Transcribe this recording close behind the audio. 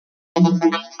Hi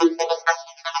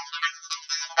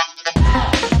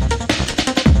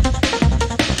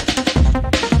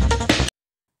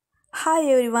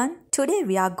everyone. Today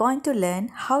we are going to learn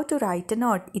how to write a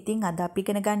note. ඉතින් අද අපි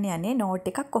ඉගෙන ගන්න යන්නේ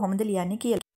note එකක් කොහොමද ලියන්නේ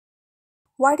කියලා.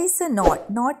 What is a note?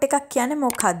 Note එකක් කියන්නේ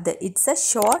මොකක්ද? It's a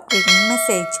short written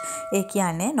message. ඒ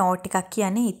කියන්නේ note එකක්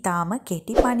කියන්නේ ඊටාම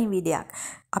කෙටි පණිවිඩයක්.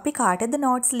 අපි කාටද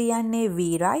notes ලියන්නේ? We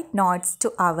write notes to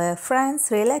our friends,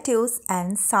 relatives and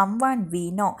someone we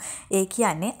know. ඒ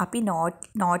කියන්නේ අපි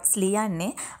notes ලියන්නේ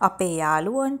අපේ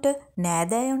යාළුවන්ට,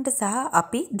 නෑදෑයන්ට සහ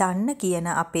අපි දන්න කියන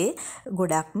අපේ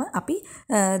ගොඩක්ම අපි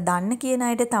දන්න කියන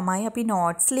අයට තමයි අපි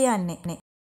notes ලියන්නේ.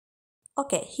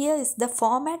 Okay, here is the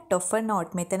format of a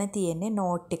note. මෙතන තියෙන්නේ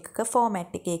note එකක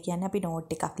format එක. ඒ කියන්නේ අපි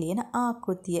note එකක් ලියන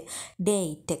ආකෘතිය.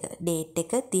 date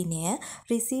එක, දිනය,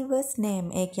 receiver's name.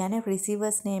 ඒ කියන්නේ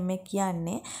receiver's name එක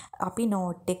කියන්නේ අපි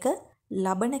note එක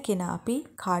ලබන කෙනා අපි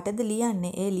කාටද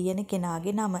ලියන්නේ? ඒ ලියන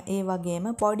කෙනාගේ නම. ඒ වගේම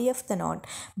body of the note.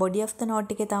 body of the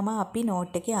note එකේ තමයි අපි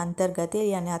note එකේ අන්තර්ගතය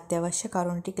ලියන්නේ. අත්‍යවශ්‍ය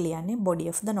කරුණු ටික ලියන්නේ body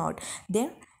of the note.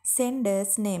 Then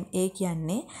sender's name. ඒ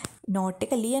කියන්නේ note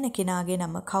එක ලියන කෙනාගේ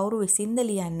නම. කවුරු විසින්ද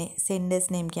ලියන්නේ? sender's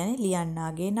name කියන්නේ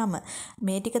ලියන්නාගේ නම.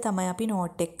 මේ ටික තමයි අපි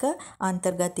note එක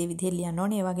අන්තර්ගතයේ විදිහට ලියන්න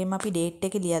ඕනේ. ඒ වගේම අපි date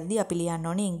එක ලියද්දී අපි ලියන්න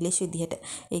ඕනේ English විදිහට.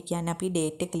 ඒ කියන්නේ අපි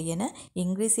date එක ලියන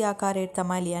ඉංග්‍රීසි ආකාරයට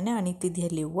තමයි ලියන්නේ. අනිත්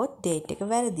විදිහට ලිව්වොත් date එක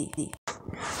වැරදි.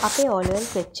 අපේ O level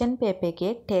question paper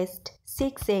එකේ test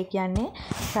 6 ඒ කියන්නේ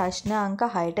ප්‍රශ්න අංක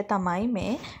 6ට තමයි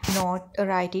මේ note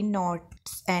writing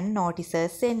notes and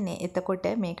notices එන්නේ. එතකොට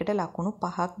මේකට ලකුණු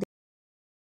 5ක්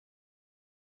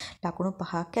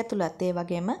ඇතුළත්. ඒ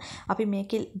වගේම අපි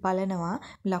මේකේ බලනවා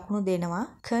ලකුණු දෙනවා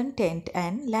content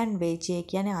and language. ඒ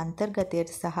කියන්නේ අන්තර්ගතයට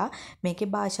සහ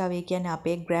මේකේ භාෂාව. ඒ කියන්නේ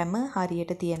අපේ grammar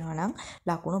හරියට තියෙනවා නම්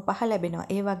ලකුණු 5 ලැබෙනවා.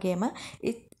 ඒ වගේම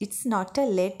it's not a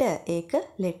letter. ඒක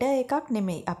letter එකක්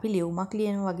නෙමෙයි. අපි ලියුමක්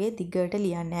ලියනවා වගේ දිගට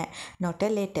ලියන්නේ නැහැ. not a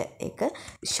letter. ඒක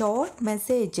short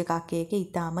message එකක්. ඒක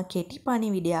ඊටාම කෙටි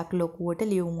පණිවිඩයක්. ලොකුවට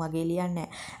ලියුම් වගේ ලියන්නේ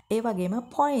නැහැ. ඒ වගේම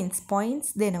points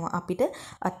දෙනවා. අපිට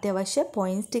අත්‍යවශ්‍ය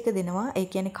points ටික දෙනවා. ඒ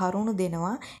කියන්නේ කරුණු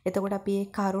දෙනවා. එතකොට අපි ඒ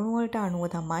කරුණු වලට අනුව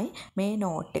තමයි මේ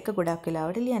note එක ගොඩක්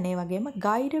වෙලාවට ලියන්නේ. ඒ වගේම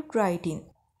guided writing.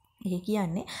 ඒ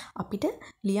කියන්නේ අපිට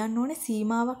ලියන්න ඕනේ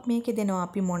සීමාවක් මේකේ දෙනවා.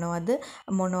 අපි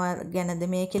මොනව ගැනද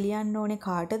මේකේ ලියන්න ඕනේ,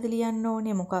 කාටද ලියන්න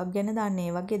ඕනේ, මොකක් ගැනද අන්න ඒ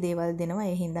වගේ දේවල් දෙනවා.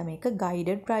 ඒ හින්දා මේක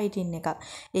guided writing එකක්.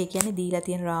 ඒ කියන්නේ දීලා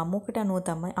තියෙන රාමුවකට අනුව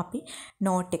තමයි අපි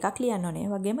note එකක් ලියන්න ඕනේ.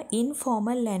 ඒ වගේම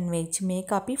informal language.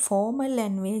 මේක අපි formal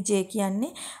language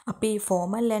කියන්නේ අපි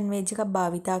formal language එකක්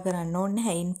භාවිතා කරන්න ඕනේ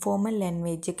නැහැ. informal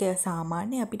language එක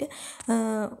සාමාන්‍ය අපිට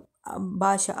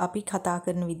භාෂා අපි කතා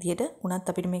කරන විදිහට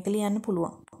උනත් අපිට මේක ලියන්න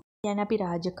පුළුවන්. කියන්නේ අපි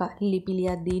රාජකාරී ලිපි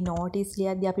ලියද්දී notice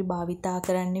ලියද්දී අපි භාවිතා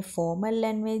කරන්නේ formal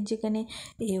language එකනේ.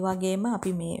 ඒ වගේම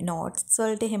අපි මේ notes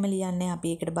වලට එහෙම ලියන්නේ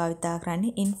අපි ඒකට භාවිතා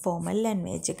කරන්නේ informal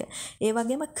language එක. ඒ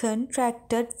වගේම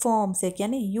contracted forms ඒ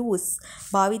කියන්නේ use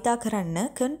භාවිතා කරන්න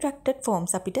contracted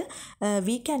forms අපිට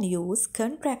we can use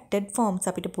contracted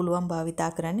forms අපිට පුළුවන් භාවිතා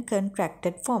කරන්න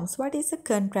contracted forms. What is a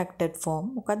contracted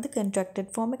form? මොකද්ද contracted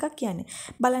form එකක් කියන්නේ?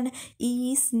 බලන්න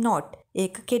is not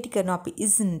ඒක කෙටි කරනවා අපි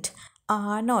isn't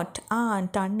are not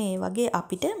aren't අන්න ඒ වගේ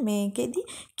අපිට මේකෙදි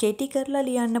කෙටි කරලා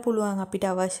ලියන්න පුළුවන්. අපිට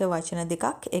අවශ්‍ය වචන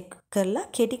දෙකක් එක් කරලා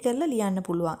කෙටි කරලා ලියන්න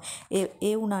පුළුවන්.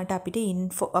 ඒ වුණාට අපිට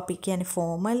අපි කියන්නේ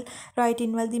formal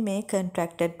writing වලදී මේ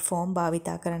contracted form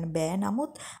භාවිතා කරන්න බෑ.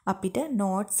 නමුත් අපිට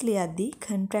notes ලියද්දී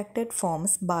contracted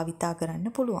forms භාවිතා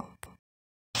කරන්න පුළුවන්.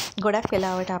 ගොඩක්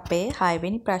වෙලාවට අපේ 6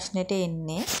 වෙනි ප්‍රශ්නෙට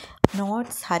එන්නේ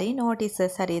notes හරි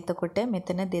notices හරි. එතකොට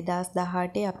මෙතන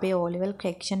 2018 අපේ O level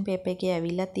question paper එකේ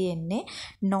ඇවිල්ලා තියෙන්නේ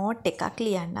note එකක්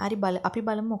ලියන්න. හරි අපි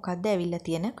බලමු මොකක්ද ඇවිල්ලා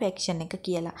තියෙන question එක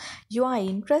කියලා. You are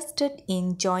interested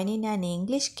in joining an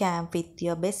English camp with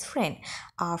your best friend.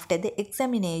 After the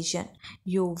examination,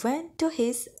 you went to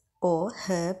his or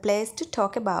her place to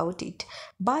talk about it,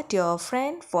 but your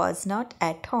friend was not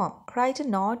at home. Write a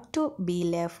note to be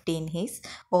left in his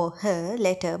or her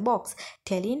letter box,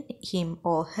 telling him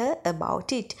or her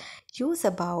about it. Use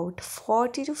about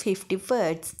 40 to 50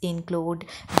 words. Include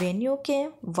when you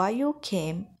came, why you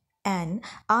came, and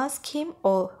ask him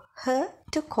or her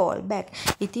to call back.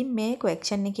 ඉතින් මේ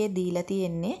question එකේ දීලා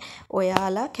තියෙන්නේ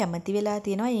ඔයාලා කැමති වෙලා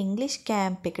තියෙනවා English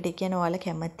camp එකට. කියන්නේ ඔයාලා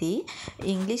කැමති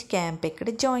English camp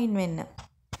එකට join වෙන්න.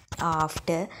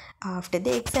 after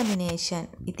the examination.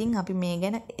 ඉතින් අපි මේ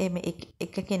ගැන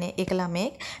එක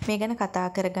ළමෙක් මේ ගැන කතා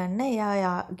කරගන්න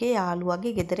එයාගේ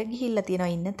යාළුවාගේ ගෙදර ගිහිල්ලා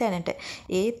තියෙනවා ඉන්න තැනට.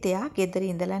 ඒත් එයා ගෙදර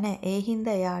ඉඳලා නැහැ. ඒ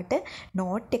හින්දා එයාට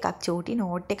නෝට් එකක් චූටි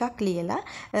නෝට් එකක් ලියලා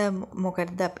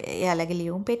මොකටද එයාලගේ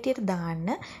ලියුම් පෙට්ටියට දාන්න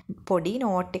පොඩි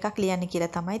නෝට් එකක් ලියන්න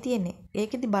කියලා තමයි තියෙන්නේ.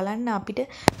 ඒකෙදි බලන්න අපිට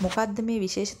මොකද්ද මේ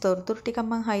විශේෂ තොරතුරු ටික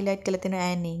මම highlight කරලා තියෙනවා.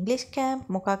 an English camp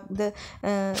මොකක්ද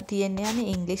තියෙන්නේ යන්නේ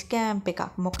English camp එකක්.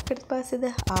 මොකකටද පස්සේද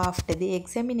after the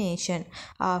examination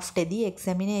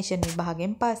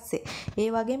විභාගයෙන් පස්සේ. ඒ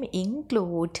වගේම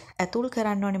include ඇතුල්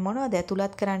කරන්න ඕනේ මොනවද?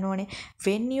 ඇතුළත් කරන්න ඕනේ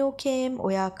when you came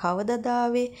ඔයා කවදද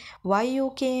ආවේ? why you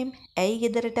came ඇයි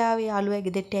ගෙදරට ආවේ? යාළුවා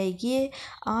ගෙදරට ඇයි ගියේ?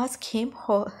 ask him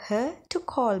her to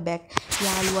call back.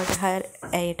 යාළුවාට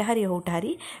ඇයට හරි ඔහුට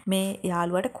හරි මේ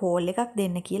යාළුවාට කෝල් එකක්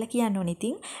දෙන්න කියලා කියන්න ඕනේ.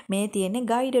 ඉතින් මේ තියෙන්නේ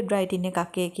guided writing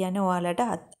එකක්. ඒ කියන්නේ ඔයාලට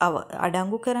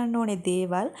අඩංගු කරන්න ඕනේ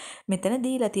දේවල් මෙතන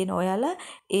දීලා තියෙන. ඔයාලා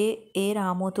ඒ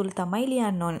රාමුව තුල තමයි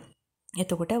ලියන්න ඕනේ.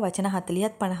 එතකොට වචන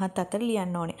 40ත් 50ත් අතර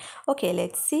ලියන්න ඕනේ. Okay,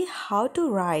 let's see how to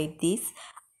write this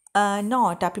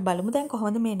note. අපි බලමු දැන්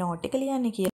කොහොමද මේ note එක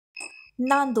ලියන්නේ කියලා.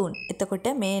 නන්දුන්. එතකොට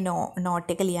මේ note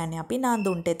එක ලියන්නේ අපි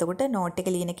නන්දුන්ට. එතකොට note එක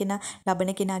ලියන කෙනා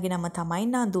ලබන කෙනාගේ නම තමයි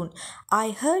නන්දුන්. I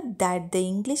heard that the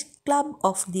English club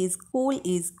of this school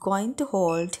is going to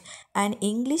hold an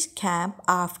English camp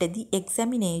after the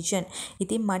examination.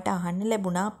 ඉතින් මට අහන්න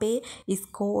ලැබුණා අපේ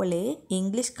ඉස්කෝලේ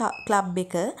English club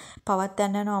එක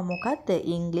පවත්වනවා මොකද්ද?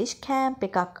 English camp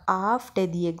එකක් after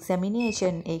the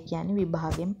examination. ඒ කියන්නේ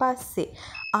විභාගයෙන් පස්සේ.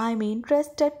 I'm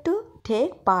interested to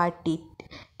take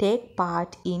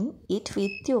part in it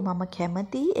with you. මම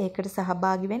කැමතියි ඒකට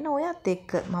සහභාගී වෙන්න ඔයත්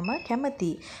එක්ක. මම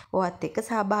කැමතියි ඔයත් එක්ක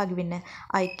සහභාගී වෙන්න.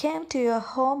 I came to your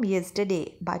home yesterday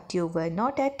but you were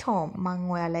not at home. මං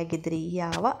ඔයාලා ගෙදර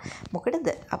ආවා.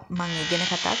 මොකටද? මං ඒ ගැන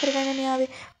කතා කරගන්න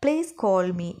ආවේ. Please call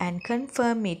me and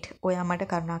confirm it. ඔයා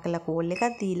මට කරුණාකරලා කෝල් එකක්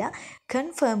දීලා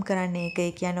confirm කරන්න. ඒක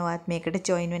ඒ කියන්නේ ඔයත් මේකට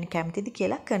join වෙන්න කැමතිද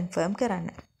කියලා confirm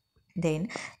කරන්න. then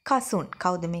කසුන්.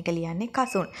 කවුද මේක ලියන්නේ?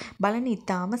 කසුන්. බලන්න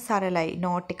ඊටාම සරලයි.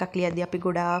 නෝට් එකක් ලියද්දී අපි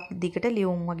ගොඩාක් දිගට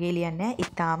ලියුම් වගේ ලියන්නේ නැහැ.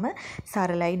 ඊටාම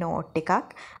සරලයි නෝට් එකක්.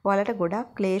 ඔයාලට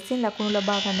ගොඩක් ලේසියෙන් ලකුණු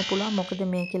ලබා ගන්න පුළුවන්. මොකද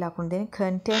මේකේ ලකුණු දෙන්නේ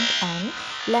content and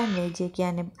language. ඒ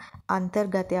කියන්නේ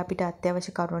අන්තර්ගතය අපිට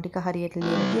අත්‍යවශ්‍ය කරුණු ටික හරියට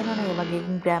ලියන්න තියෙනවා. ඒ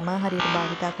වගේම grammar හරියට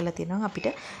භාවිත කරලා තියෙනවා. අපිට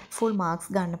full marks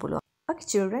ගන්න පුළුවන්. Okay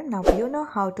children, now you know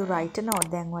how to write a note.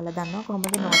 දැන් ඔයාලා දන්නවා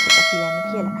කොහොමද note එක ලියන්නේ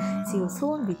කියලා. See you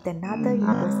soon with another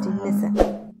interesting lesson.